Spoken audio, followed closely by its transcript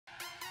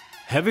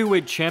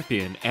Heavyweight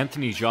champion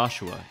Anthony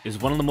Joshua is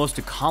one of the most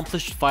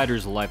accomplished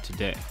fighters alive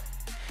today.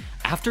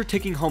 After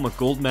taking home a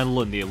gold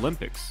medal in the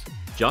Olympics,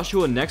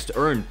 Joshua next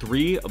earned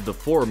 3 of the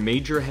 4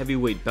 major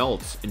heavyweight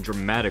belts in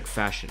dramatic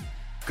fashion,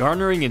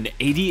 garnering an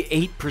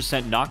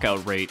 88%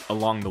 knockout rate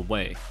along the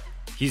way.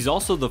 He's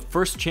also the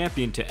first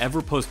champion to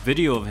ever post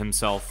video of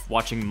himself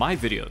watching my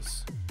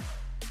videos.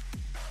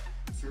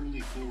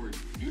 Firmly forward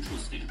neutral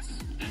stance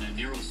and a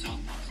narrow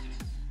southpaw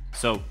stance.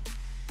 So,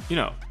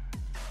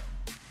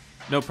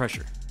 no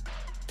pressure.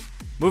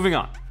 Moving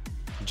on.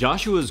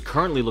 Joshua is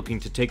currently looking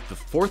to take the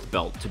 4th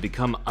belt to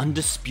become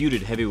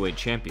undisputed heavyweight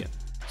champion.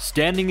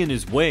 Standing in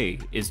his way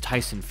is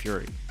Tyson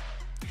Fury.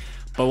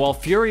 But while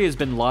Fury has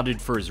been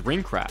lauded for his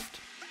ring craft,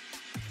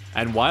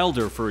 and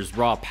Wilder for his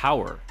raw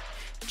power,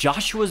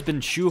 Joshua has been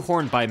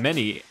shoehorned by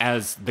many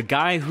as the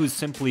guy who's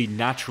simply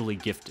naturally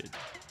gifted.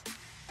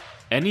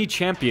 Any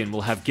champion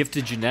will have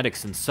gifted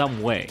genetics in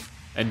some way,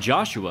 and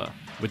Joshua,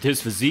 with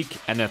his physique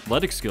and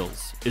athletic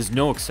skills, is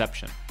no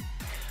exception.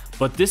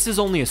 But this is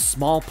only a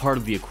small part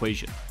of the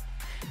equation.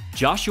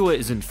 Joshua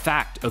is in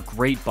fact a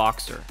great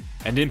boxer,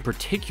 and in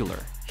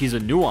particular, he's a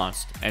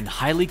nuanced and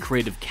highly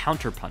creative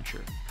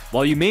counterpuncher.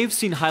 While you may have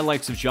seen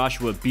highlights of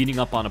Joshua beating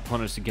up on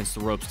opponents against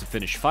the ropes to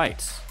finish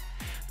fights,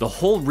 the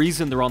whole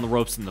reason they're on the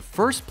ropes in the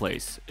first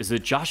place is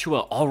that Joshua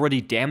already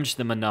damaged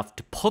them enough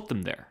to put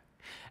them there,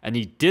 and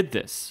he did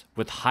this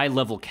with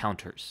high-level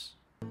counters.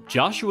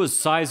 Joshua's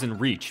size and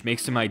reach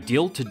makes him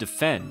ideal to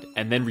defend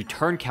and then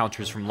return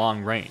counters from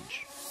long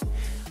range.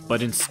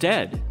 But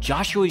instead,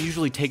 Joshua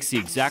usually takes the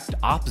exact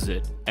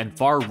opposite and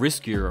far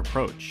riskier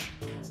approach.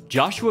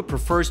 Joshua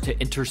prefers to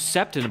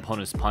intercept an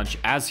opponent's punch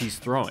as he's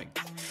throwing,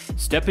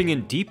 stepping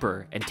in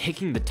deeper and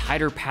taking the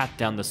tighter path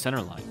down the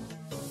center line.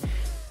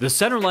 The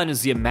center line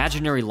is the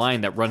imaginary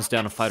line that runs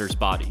down a fighter's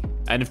body,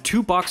 and if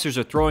 2 boxers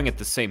are throwing at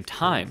the same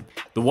time,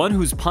 the one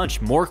whose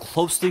punch more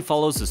closely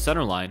follows the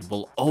center line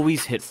will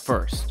always hit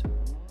first.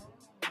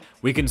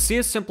 We can see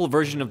a simple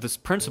version of this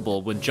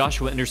principle when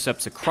Joshua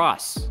intercepts a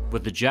cross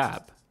with a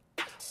jab,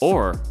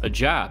 or a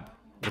jab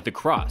with a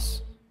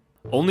cross.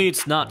 Only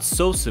it's not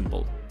so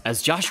simple,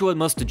 as Joshua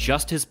must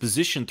adjust his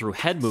position through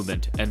head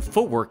movement and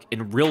footwork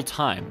in real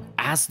time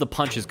as the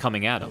punch is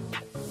coming at him.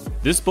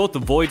 This both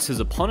avoids his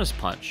opponent's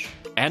punch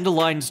and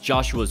aligns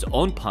Joshua's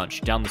own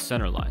punch down the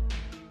center line.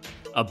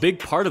 A big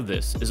part of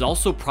this is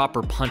also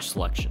proper punch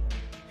selection.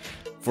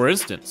 For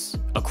instance,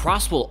 a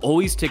cross will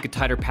always take a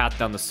tighter path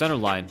down the center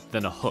line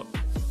than a hook.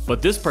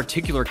 But this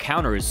particular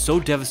counter is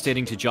so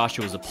devastating to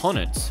Joshua's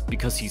opponents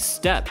because he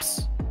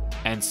steps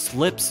and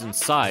slips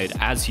inside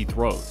as he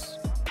throws.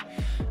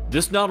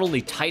 This not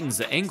only tightens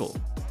the angle,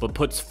 but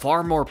puts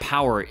far more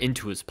power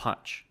into his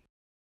punch.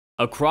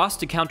 A cross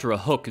to counter a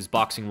hook is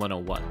boxing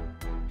 101.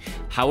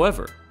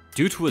 However,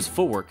 due to his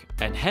footwork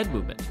and head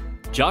movement,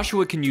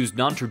 Joshua can use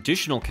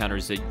non-traditional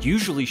counters that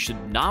usually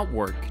should not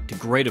work to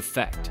great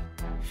effect.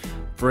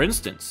 For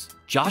instance,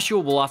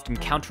 Joshua will often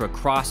counter a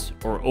cross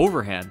or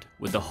overhand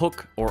with a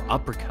hook or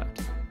uppercut.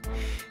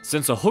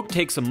 Since a hook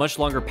takes a much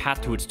longer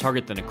path to its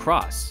target than a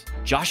cross,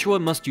 Joshua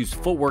must use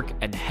footwork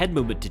and head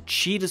movement to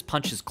cheat his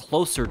punches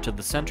closer to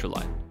the center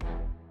line.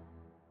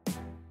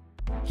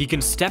 He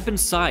can step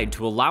inside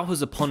to allow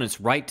his opponent's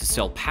right to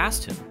sail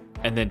past him,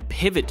 and then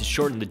pivot to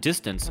shorten the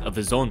distance of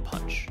his own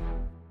punch.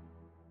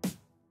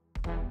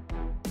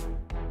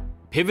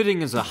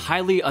 Pivoting is a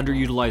highly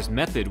underutilized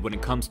method when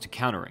it comes to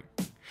countering.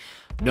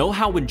 Know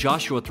how when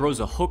Joshua throws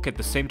a hook at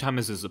the same time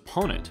as his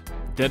opponent,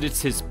 that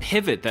it's his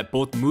pivot that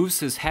both moves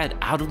his head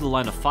out of the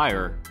line of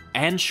fire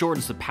and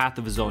shortens the path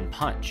of his own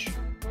punch.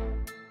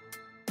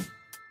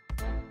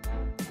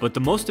 But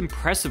the most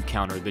impressive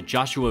counter that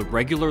Joshua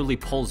regularly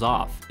pulls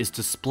off is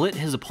to split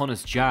his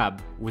opponent's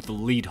jab with a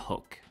lead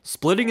hook.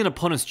 Splitting an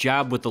opponent's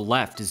jab with the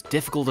left is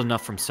difficult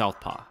enough from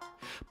southpaw,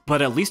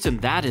 but at least in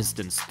that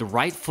instance, the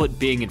right foot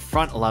being in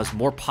front allows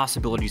more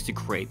possibilities to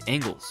create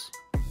angles.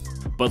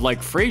 But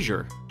like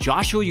Frazier,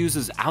 Joshua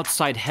uses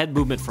outside head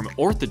movement from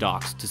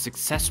orthodox to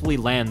successfully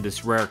land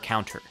this rare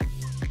counter.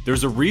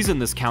 There's a reason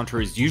this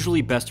counter is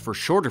usually best for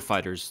shorter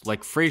fighters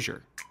like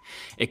Frazier.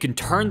 It can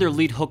turn their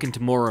lead hook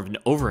into more of an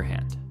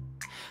overhand.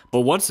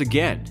 But once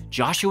again,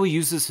 Joshua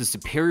uses his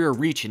superior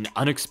reach in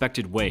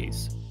unexpected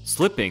ways,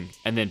 slipping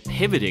and then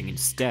pivoting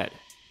instead.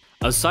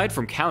 Aside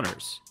from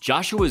counters,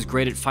 Joshua is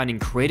great at finding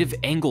creative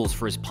angles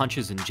for his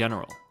punches in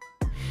general.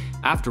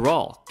 After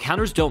all,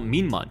 counters don't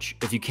mean much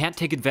if you can't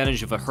take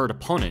advantage of a hurt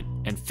opponent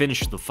and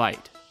finish the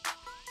fight.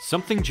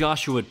 Something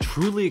Joshua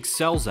truly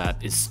excels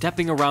at is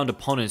stepping around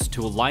opponents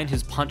to align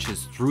his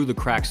punches through the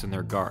cracks in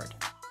their guard.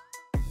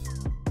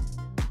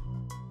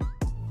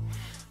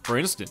 For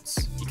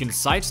instance, he can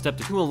sidestep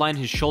to align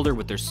his shoulder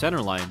with their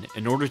center line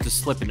in order to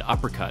slip an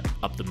uppercut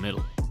up the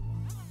middle.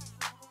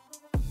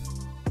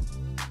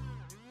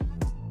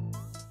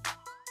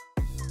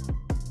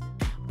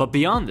 But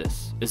beyond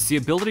this is the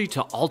ability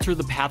to alter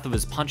the path of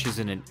his punches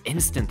in an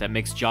instant that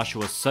makes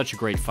Joshua such a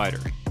great fighter.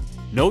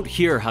 Note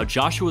here how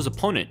Joshua's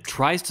opponent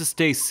tries to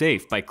stay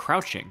safe by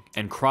crouching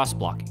and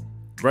cross-blocking.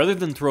 Rather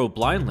than throw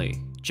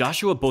blindly,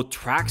 Joshua both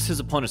tracks his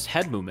opponent's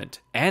head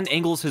movement and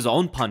angles his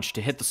own punch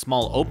to hit the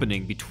small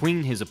opening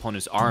between his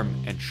opponent's arm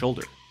and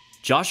shoulder.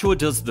 Joshua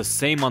does the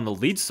same on the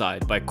lead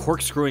side by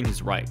corkscrewing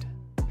his right.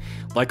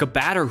 Like a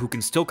batter who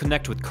can still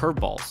connect with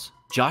curveballs,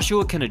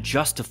 Joshua can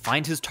adjust to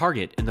find his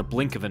target in the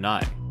blink of an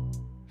eye.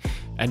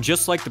 And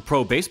just like the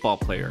pro baseball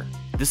player,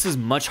 this is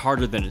much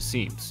harder than it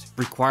seems,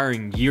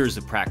 requiring years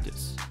of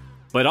practice.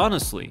 But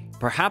honestly,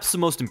 perhaps the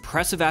most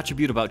impressive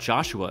attribute about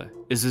Joshua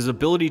is his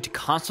ability to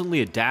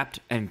constantly adapt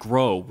and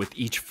grow with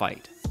each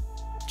fight.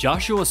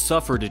 Joshua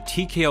suffered a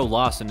TKO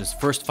loss in his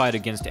first fight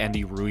against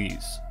Andy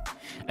Ruiz,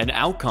 an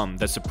outcome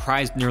that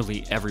surprised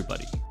nearly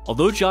everybody.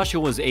 Although Joshua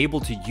was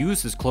able to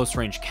use his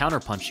close-range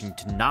counterpunching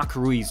to knock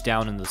Ruiz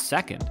down in the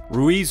second,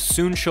 Ruiz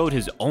soon showed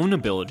his own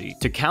ability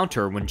to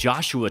counter when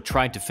Joshua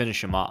tried to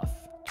finish him off.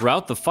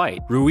 Throughout the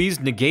fight, Ruiz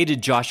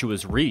negated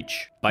Joshua's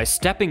reach by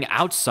stepping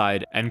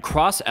outside and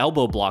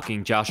cross-elbow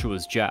blocking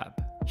Joshua's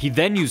jab. He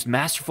then used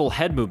masterful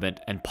head movement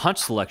and punch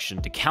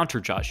selection to counter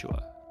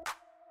Joshua.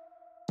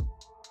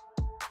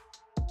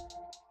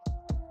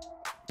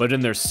 But in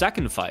their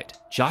second fight,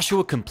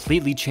 Joshua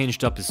completely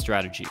changed up his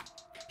strategy.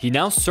 He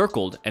now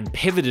circled and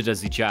pivoted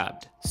as he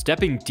jabbed,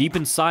 stepping deep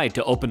inside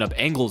to open up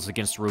angles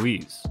against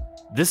Ruiz.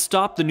 This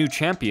stopped the new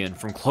champion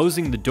from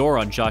closing the door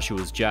on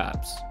Joshua's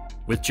jabs.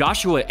 With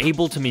Joshua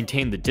able to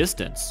maintain the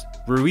distance,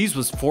 Ruiz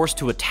was forced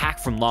to attack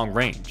from long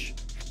range.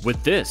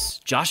 With this,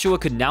 Joshua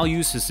could now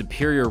use his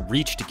superior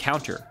reach to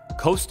counter,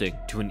 coasting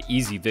to an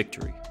easy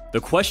victory. The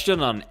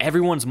question on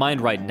everyone's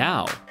mind right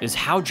now is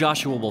how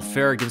Joshua will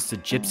fare against the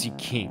Gypsy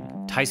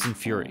King, Tyson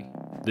Fury.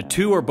 The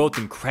two are both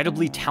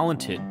incredibly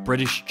talented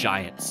British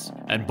giants,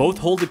 and both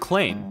hold a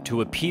claim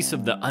to a piece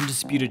of the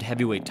undisputed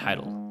heavyweight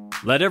title.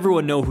 Let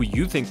everyone know who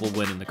you think will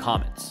win in the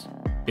comments.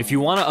 If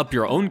you want to up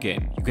your own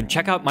game, you can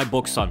check out my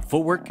books on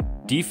footwork,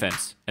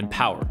 defense, and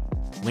power,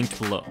 linked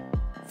below.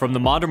 From the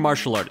Modern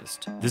Martial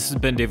Artist, this has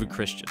been David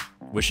Christian,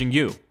 wishing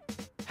you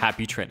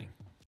happy training.